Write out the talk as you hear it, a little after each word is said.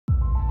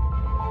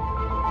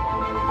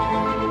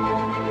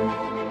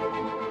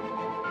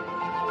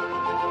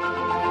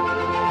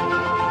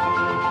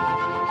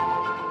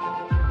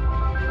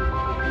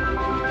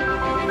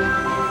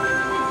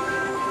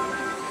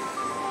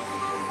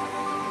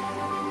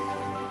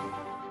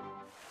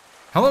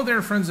Hello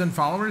there friends and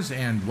followers,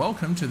 and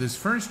welcome to this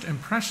first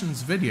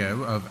impressions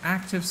video of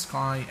Active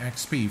Sky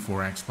XP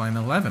for X-Plane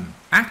 11.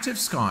 Active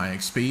Sky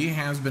XP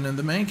has been in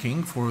the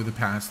making for the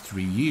past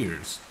 3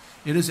 years.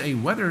 It is a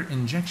weather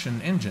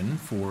injection engine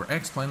for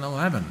X-Plane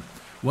 11.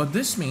 What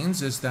this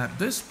means is that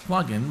this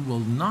plugin will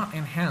not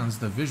enhance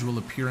the visual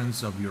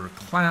appearance of your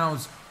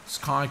clouds,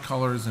 sky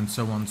colors, and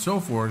so on and so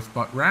forth,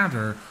 but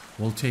rather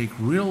will take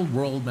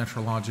real-world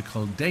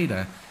meteorological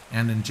data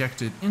and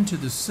inject it into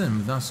the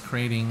sim, thus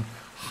creating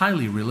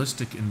highly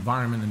realistic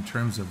environment in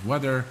terms of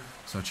weather,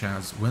 such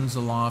as winds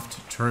aloft,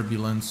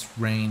 turbulence,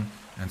 rain,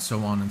 and so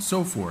on and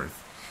so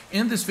forth.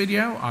 In this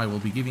video, I will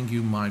be giving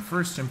you my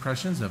first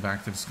impressions of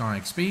Active Sky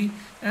XP,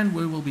 and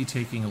we will be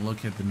taking a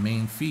look at the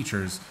main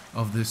features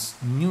of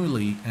this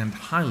newly and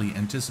highly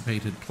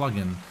anticipated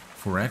plugin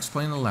for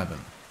X-Plane 11.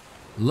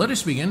 Let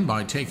us begin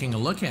by taking a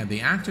look at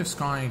the Active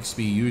Sky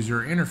XP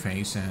user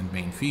interface and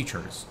main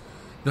features.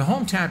 The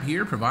Home tab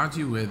here provides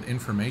you with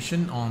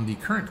information on the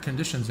current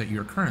conditions at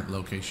your current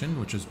location,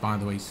 which is, by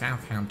the way,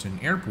 Southampton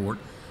Airport.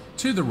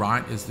 To the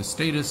right is the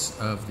status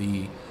of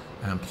the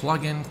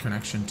plugin,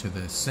 connection to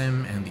the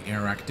SIM and the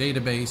ARAC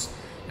database.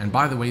 And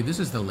by the way, this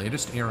is the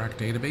latest ARAC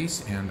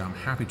database, and I'm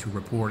happy to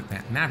report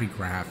that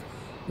Navigraph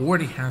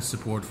already has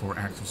support for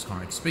Active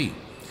Sky XP.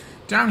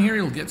 Down here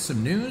you'll get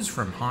some news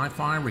from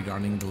Hi-Fi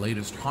regarding the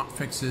latest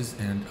hotfixes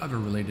and other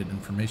related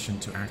information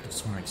to Active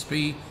Sky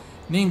XP.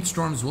 Named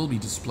storms will be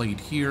displayed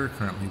here.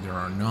 Currently there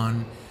are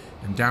none.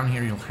 And down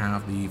here you'll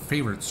have the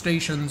favorite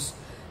stations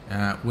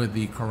with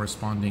the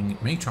corresponding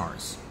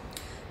METARs.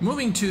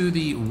 Moving to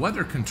the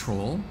weather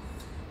control.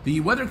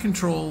 The weather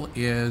control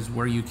is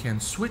where you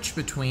can switch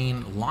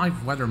between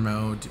live weather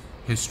mode,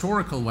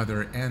 historical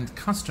weather, and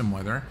custom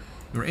weather.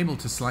 You're able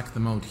to select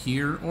the mode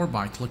here, or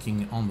by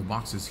clicking on the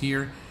boxes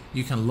here.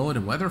 You can load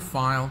a weather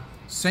file,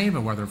 save a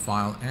weather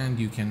file, and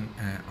you can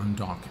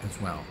undock as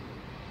well.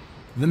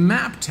 The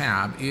Map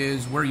tab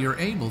is where you're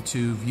able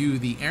to view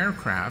the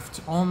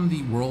aircraft on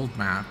the world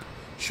map,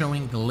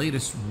 showing the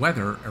latest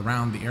weather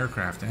around the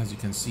aircraft. As you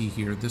can see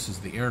here, this is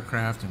the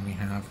aircraft, and we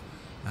have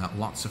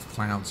lots of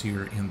clouds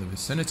here in the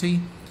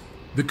vicinity.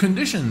 The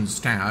Conditions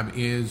tab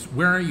is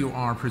where you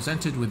are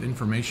presented with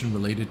information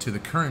related to the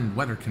current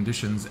weather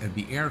conditions at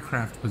the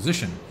aircraft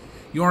position.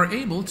 You are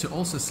able to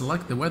also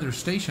select the weather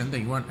station that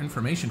you want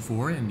information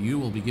for, and you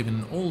will be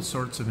given all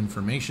sorts of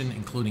information,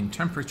 including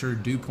temperature,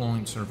 dew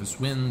point, surface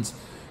winds,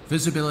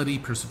 visibility,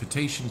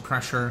 precipitation,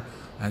 pressure,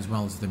 as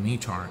well as the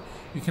METAR.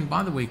 You can,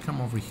 by the way, come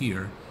over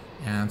here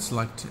and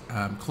select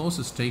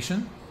closest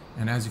station,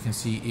 and as you can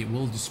see, it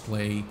will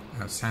display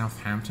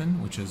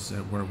Southampton, which is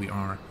where we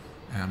are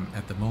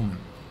at the moment.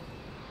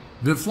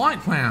 The Flight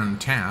Plan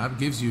tab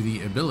gives you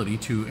the ability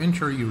to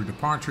enter your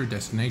departure,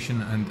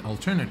 destination, and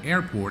alternate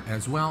airport,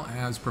 as well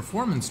as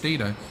performance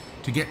data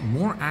to get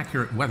more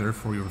accurate weather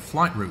for your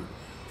flight route.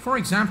 For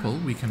example,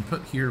 we can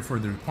put here for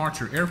the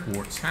departure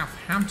airport,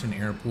 Southampton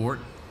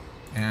Airport,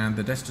 and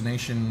the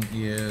destination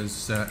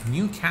is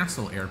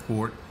Newcastle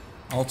Airport.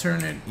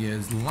 Alternate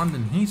is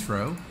London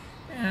Heathrow,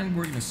 and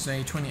we're going to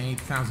say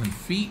 28,000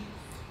 feet.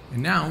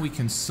 And now we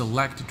can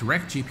select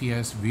direct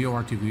GPS,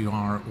 VOR to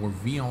VOR, or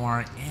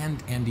VOR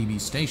and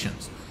NDB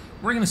stations.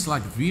 We're going to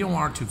select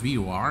VOR to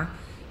VOR,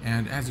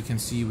 and as you can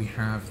see, we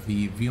have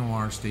the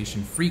VOR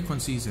station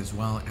frequencies as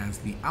well as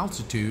the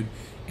altitude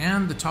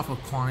and the top of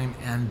climb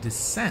and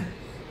descent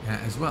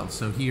as well.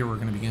 So here we're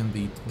going to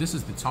begin this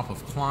is the top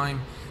of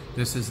climb,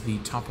 this is the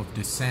top of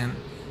descent,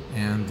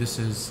 and this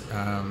is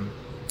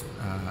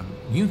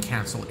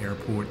Newcastle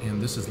Airport,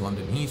 and this is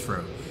London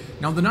Heathrow.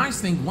 Now the nice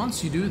thing,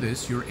 once you do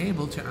this, you're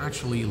able to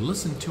actually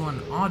listen to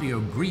an audio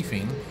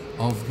briefing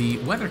of the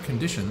weather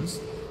conditions.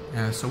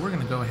 So we're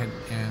going to go ahead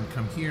and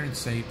come here and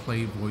say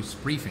play voice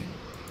briefing.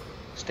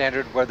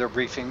 Standard weather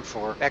briefing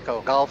for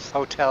Echo Golf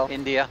Hotel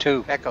India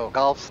 2 Echo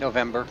Golf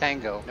November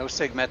Tango. No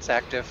SIGMETs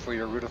active for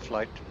your route of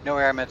flight. No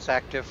AirMETs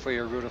active for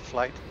your route of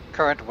flight.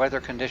 Current weather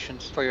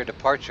conditions for your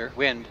departure.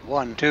 Wind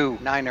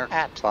 129er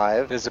at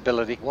 5.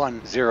 Visibility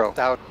 10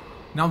 out.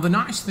 Now the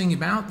nice thing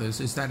about this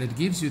is that it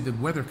gives you the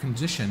weather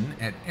condition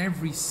at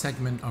every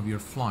segment of your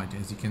flight.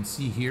 As you can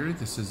see here,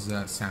 this is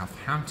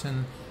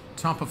Southampton,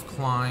 top of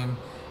climb,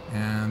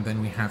 and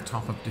then we have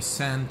top of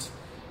descent,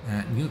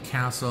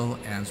 Newcastle,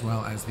 as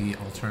well as the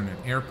alternate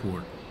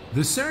airport.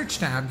 The Search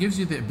tab gives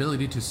you the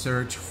ability to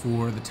search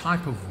for the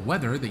type of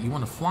weather that you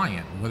want to fly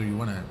in, whether you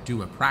want to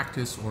do a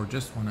practice or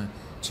just want to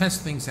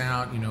test things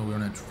out. You know, we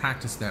want to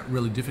practice that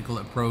really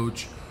difficult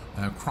approach,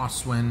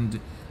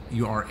 crosswind.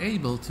 You are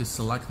able to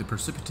select the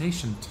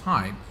precipitation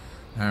type,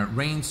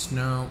 rain,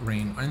 snow,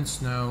 rain and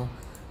snow,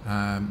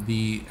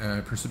 the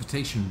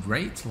precipitation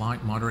rate,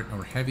 light, moderate,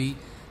 or heavy,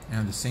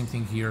 and the same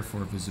thing here for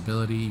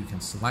visibility. You can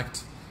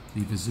select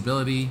the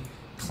visibility,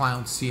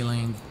 cloud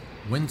ceiling,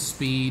 wind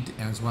speed,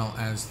 as well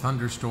as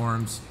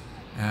thunderstorms.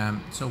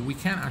 So we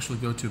can actually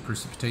go to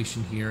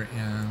precipitation here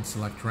and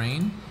select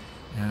rain,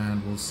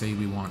 and we'll say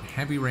we want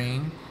heavy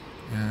rain,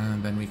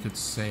 and then we could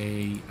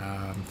say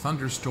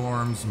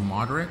thunderstorms,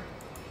 moderate.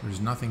 There's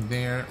nothing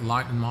there.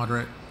 Light and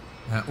moderate.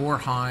 or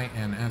high,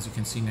 and as you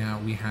can see now,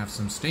 we have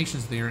some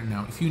stations there.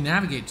 Now, if you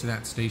navigate to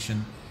that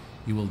station,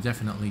 you will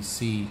definitely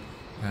see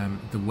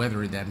the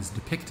weather that is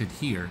depicted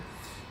here.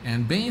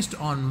 And based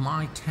on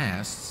my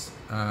tests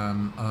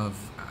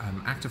of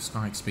Active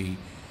Sky XP,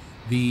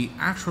 the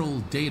actual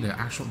data,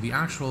 the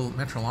actual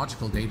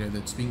meteorological data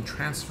that's being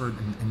transferred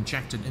and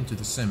injected into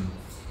the sim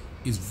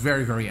is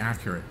very, very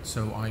accurate.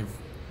 So I've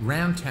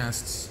ran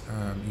tests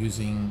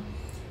using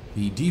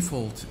the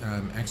default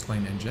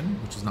X-Plane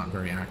engine, which is not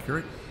very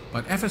accurate,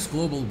 but FS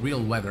Global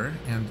Real Weather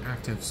and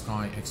Active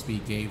Sky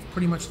XP gave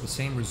pretty much the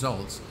same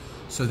results.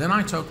 So then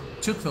I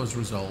took those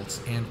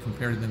results and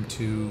compared them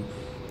to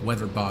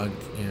WeatherBug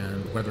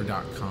and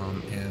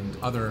Weather.com and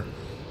other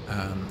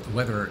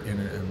weather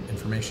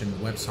information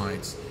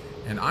websites,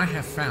 and I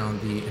have found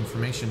the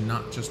information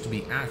not just to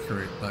be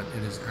accurate, but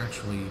it is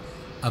actually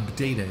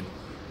updated.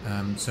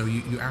 So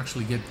you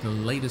actually get the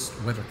latest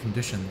weather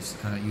conditions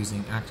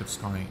using Active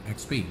Sky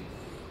XP.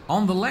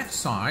 On the left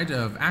side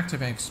of Active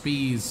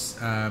XP's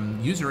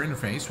user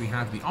interface, we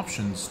have the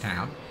Options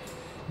tab.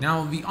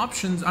 Now the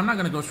options, I'm not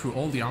going to go through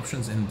all the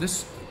options in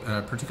this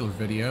particular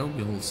video.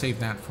 We'll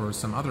save that for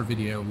some other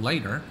video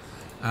later.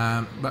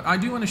 But I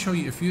do want to show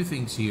you a few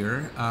things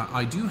here.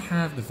 I do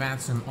have the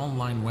VATSIM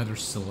online weather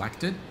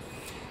selected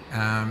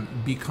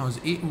because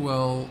it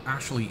will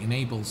actually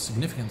enable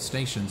significant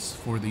stations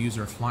for the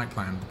user flight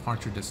plan,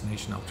 departure,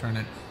 destination,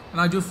 alternate. And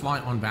I do fly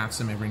on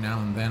VATSIM every now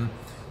and then,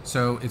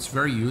 so it's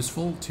very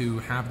useful to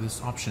have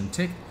this option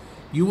ticked.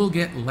 You will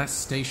get less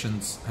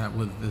stations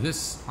with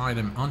this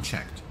item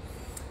unchecked.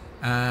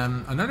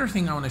 Another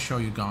thing I want to show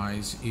you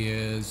guys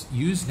is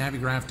use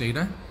Navigraph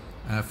data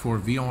for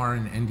VR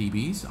and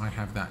NDBs. I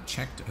have that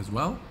checked as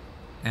well.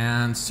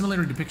 And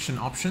simulator depiction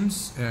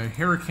options.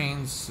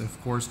 Hurricanes,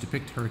 of course,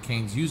 depict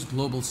hurricanes. Use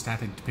global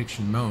static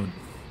depiction mode.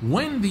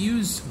 When the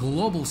use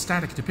global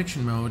static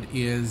depiction mode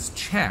is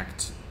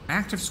checked,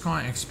 Active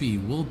Sky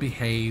XP will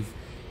behave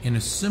in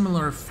a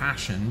similar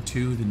fashion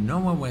to the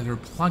NOAA Weather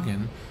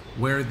plugin,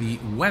 where the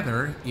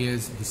weather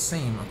is the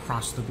same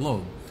across the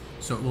globe.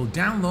 So it will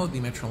download the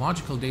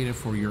meteorological data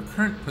for your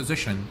current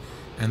position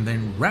and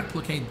then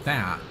replicate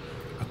that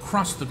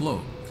across the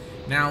globe.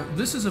 Now,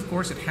 this is, of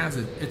course, it has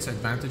its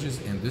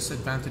advantages and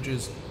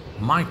disadvantages.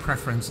 My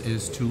preference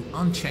is to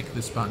uncheck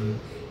this button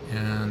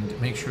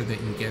and make sure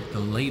that you get the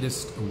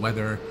latest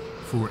weather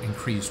for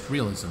increased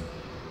realism.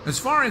 As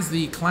far as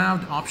the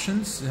cloud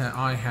options,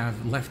 I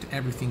have left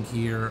everything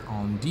here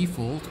on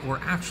default, or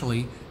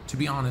actually, to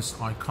be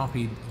honest, I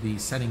copied the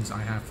settings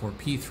I have for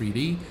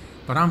P3D,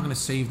 but I'm going to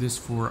save this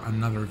for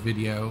another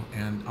video,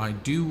 and I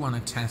do want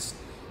to test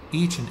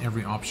each and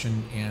every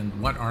option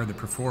and what are the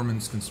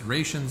performance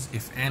considerations,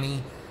 if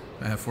any,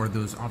 for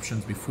those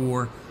options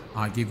before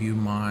I give you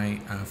my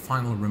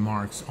final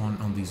remarks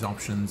on these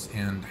options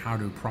and how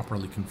to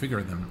properly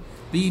configure them.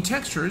 The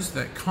textures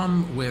that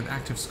come with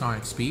Active Sky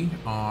XP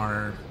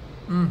are,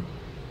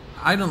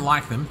 I don't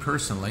like them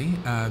personally.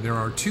 There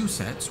are two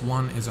sets.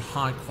 One is a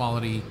high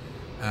quality,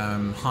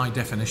 high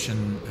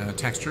definition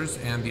textures,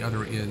 and the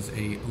other is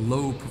a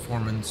low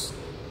performance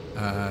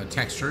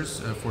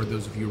textures for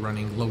those of you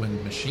running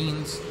low-end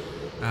machines.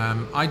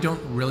 I don't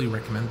really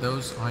recommend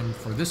those.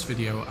 For this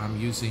video,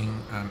 I'm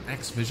using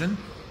XVision,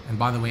 and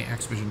by the way,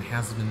 XVision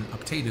has been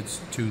updated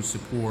to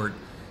support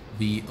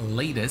the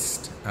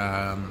latest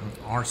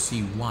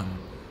RC1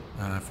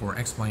 for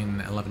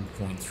X-Plane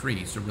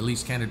 11.3. So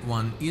release candidate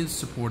 1 is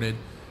supported.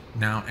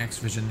 Now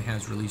XVision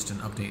has released an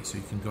update, so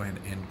you can go ahead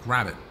and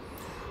grab it.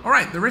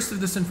 Alright, the rest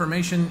of this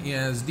information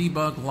is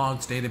debug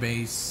logs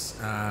database.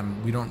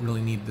 We don't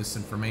really need this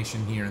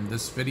information here in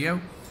this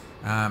video.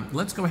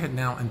 Let's go ahead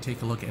now and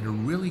take a look at a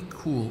really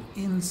cool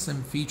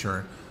in-sim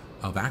feature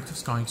of Active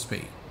Sky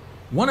XP.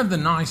 One of the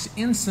nice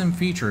in-sim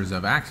features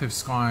of Active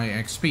Sky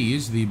XP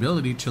is the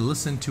ability to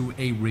listen to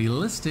a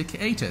realistic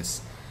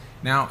ATIS.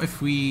 Now,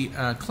 if we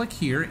click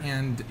here,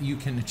 and you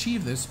can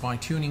achieve this by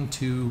tuning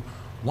to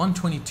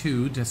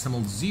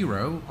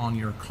 122.0 on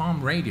your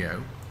COM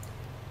radio.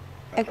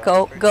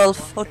 Echo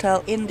Golf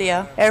Hotel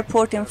India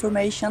Airport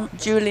information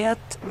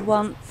Juliet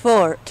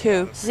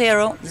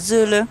 1420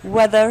 Zulu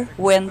weather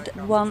wind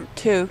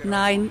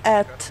 129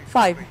 at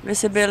 5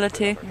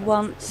 visibility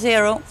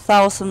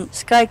 10,000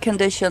 sky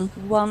condition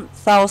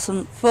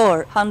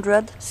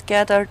 1400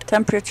 scattered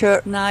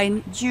temperature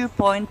 9 dew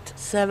point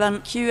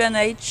 7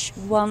 QNH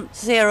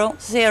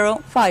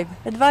 1005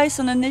 advice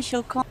on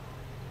initial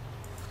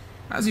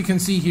As you can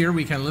see here,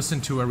 we can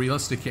listen to a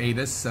realistic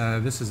ATIS.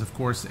 This is, of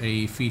course,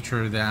 a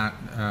feature that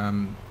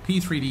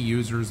P3D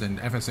users and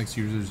FSX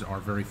users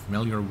are very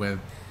familiar with.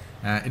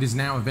 It is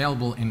now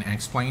available in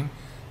X-Plane.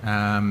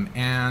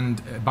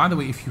 And by the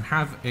way, if you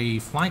have a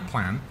flight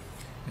plan,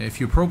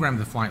 if you program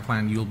the flight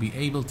plan, you'll be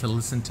able to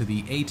listen to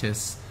the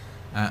ATIS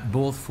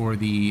both for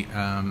the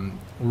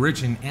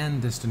origin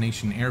and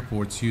destination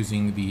airports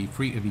using the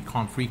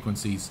COM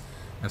frequencies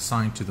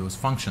assigned to those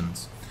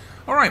functions.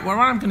 Alright, well,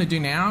 what I'm going to do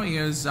now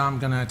is I'm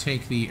going to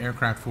take the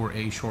aircraft for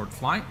a short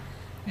flight,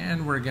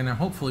 and we're going to,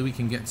 hopefully we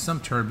can get some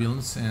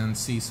turbulence and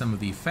see some of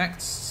the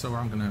effects. So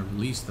I'm going to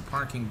release the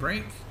parking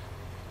brake,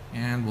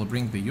 And we'll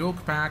bring the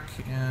yoke back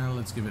and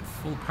let's give it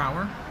full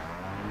power.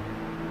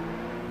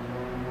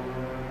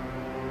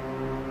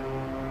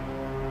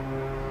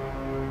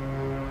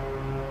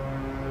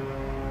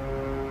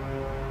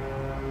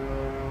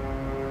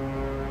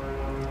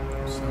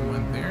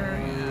 Someone there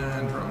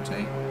and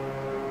rotate.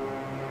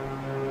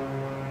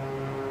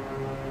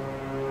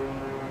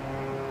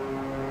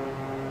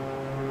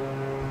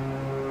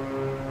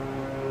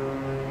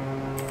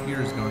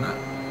 Gears going up.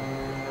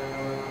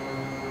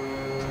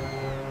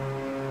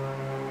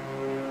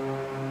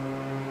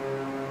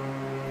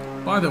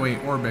 By the way,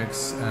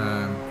 Orbx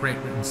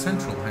Great Britain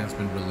Central has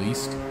been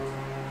released.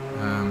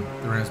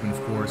 There has been,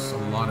 of course, a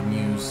lot of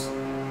news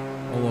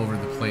all over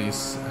the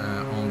place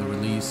on the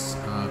release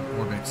of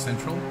Orbx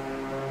Central,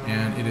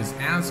 and it is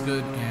as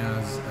good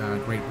as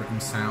Great Britain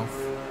South.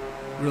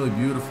 Really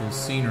beautiful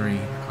scenery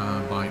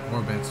by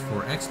Orbx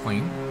for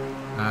X-Plane.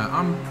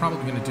 I'm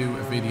probably going to do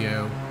a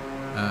video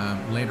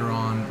later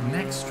on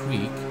next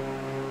week.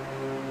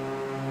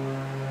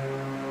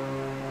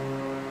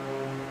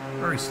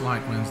 Very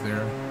slight winds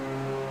there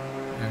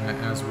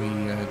as we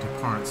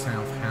depart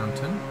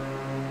Southampton.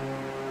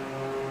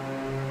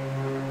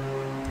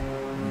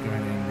 We'll go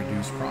ahead and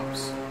reduce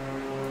props.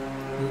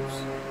 Oops,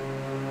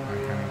 I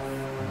have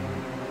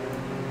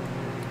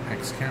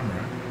X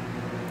camera.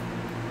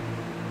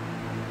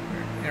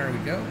 There we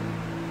go.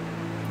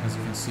 As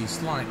you can see,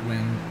 slight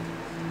wind.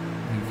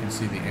 You can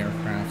see the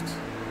aircraft.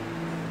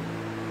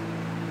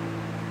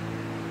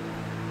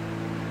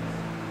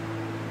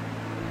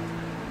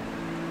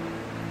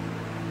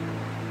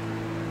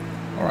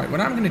 Alright,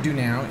 what I'm going to do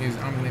now is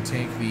I'm going to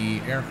take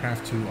the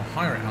aircraft to a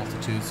higher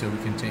altitude so we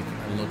can take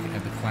a look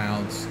at the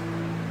clouds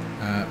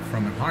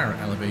from a higher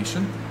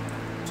elevation.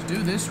 To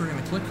do this, we're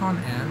going to click on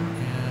N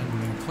and we're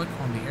going to click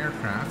on the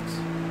aircraft,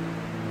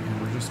 and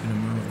we're just going to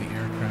move the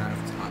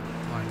aircraft up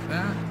like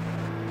that.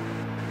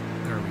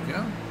 There we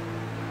go.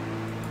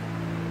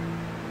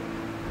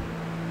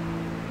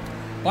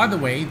 By the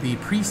way, the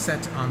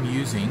preset I'm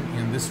using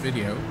in this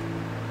video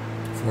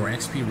for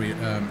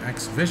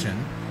XVision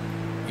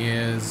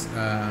is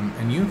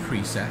a new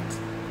preset.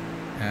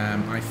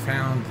 I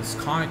found the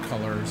sky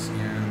colors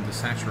and the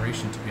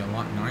saturation to be a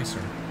lot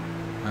nicer.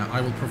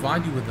 I will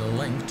provide you with a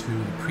link to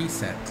the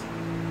preset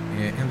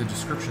in the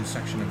description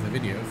section of the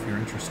video if you're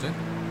interested.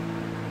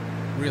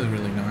 Really,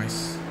 really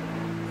nice.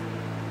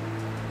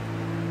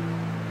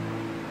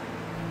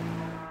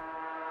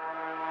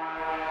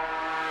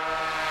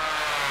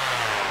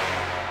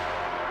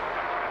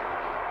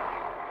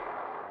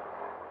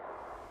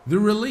 The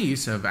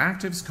release of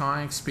Active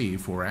Sky XP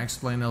for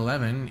X-Plane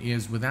 11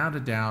 is without a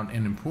doubt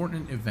an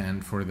important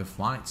event for the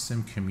flight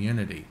sim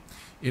community.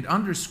 It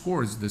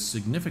underscores the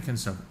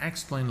significance of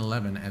X-Plane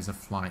 11 as a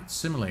flight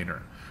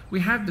simulator.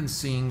 We have been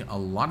seeing a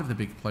lot of the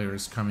big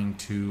players coming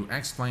to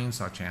X-Plane,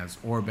 such as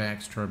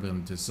Orbx,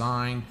 Turbulent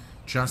Design,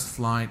 Just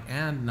Flight,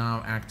 and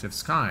now Active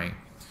Sky.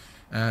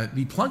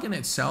 The plugin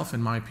itself,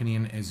 in my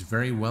opinion, is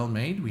very well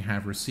made. We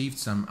have received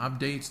some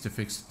updates to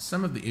fix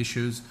some of the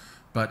issues,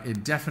 but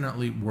it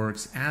definitely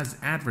works as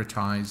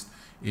advertised.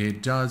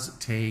 It does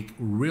take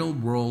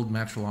real-world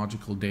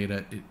meteorological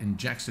data, it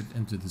injects it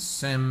into the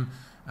sim.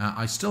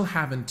 I still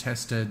haven't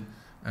tested,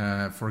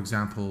 for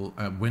example,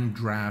 wind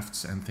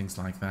drafts and things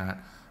like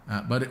that,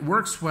 but it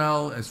works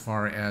well as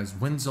far as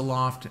winds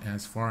aloft,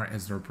 as far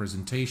as the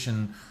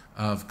representation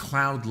of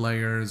cloud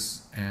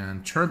layers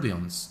and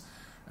turbulence.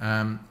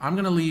 I'm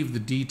going to leave the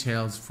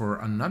details for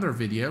another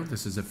video.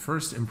 This is a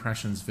first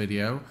impressions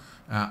video.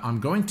 I'm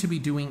going to be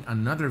doing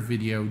another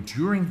video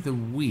during the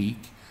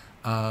week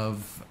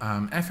of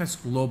FS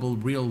Global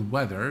Real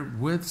Weather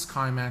with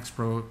SkyMax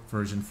Pro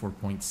version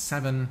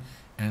 4.7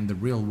 and the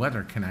Real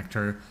Weather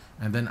connector,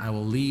 and then I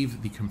will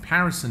leave the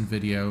comparison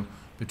video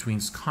between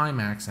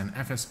SkyMax and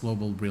FS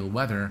Global Real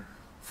Weather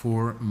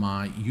for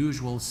my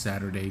usual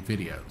Saturday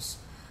videos.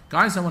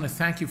 Guys, I want to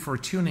thank you for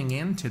tuning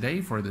in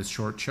today for this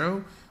short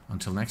show.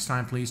 Until next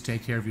time, please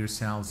take care of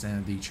yourselves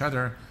and each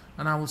other,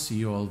 and I will see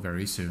you all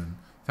very soon.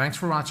 Thanks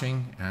for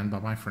watching, and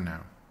bye-bye for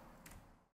now.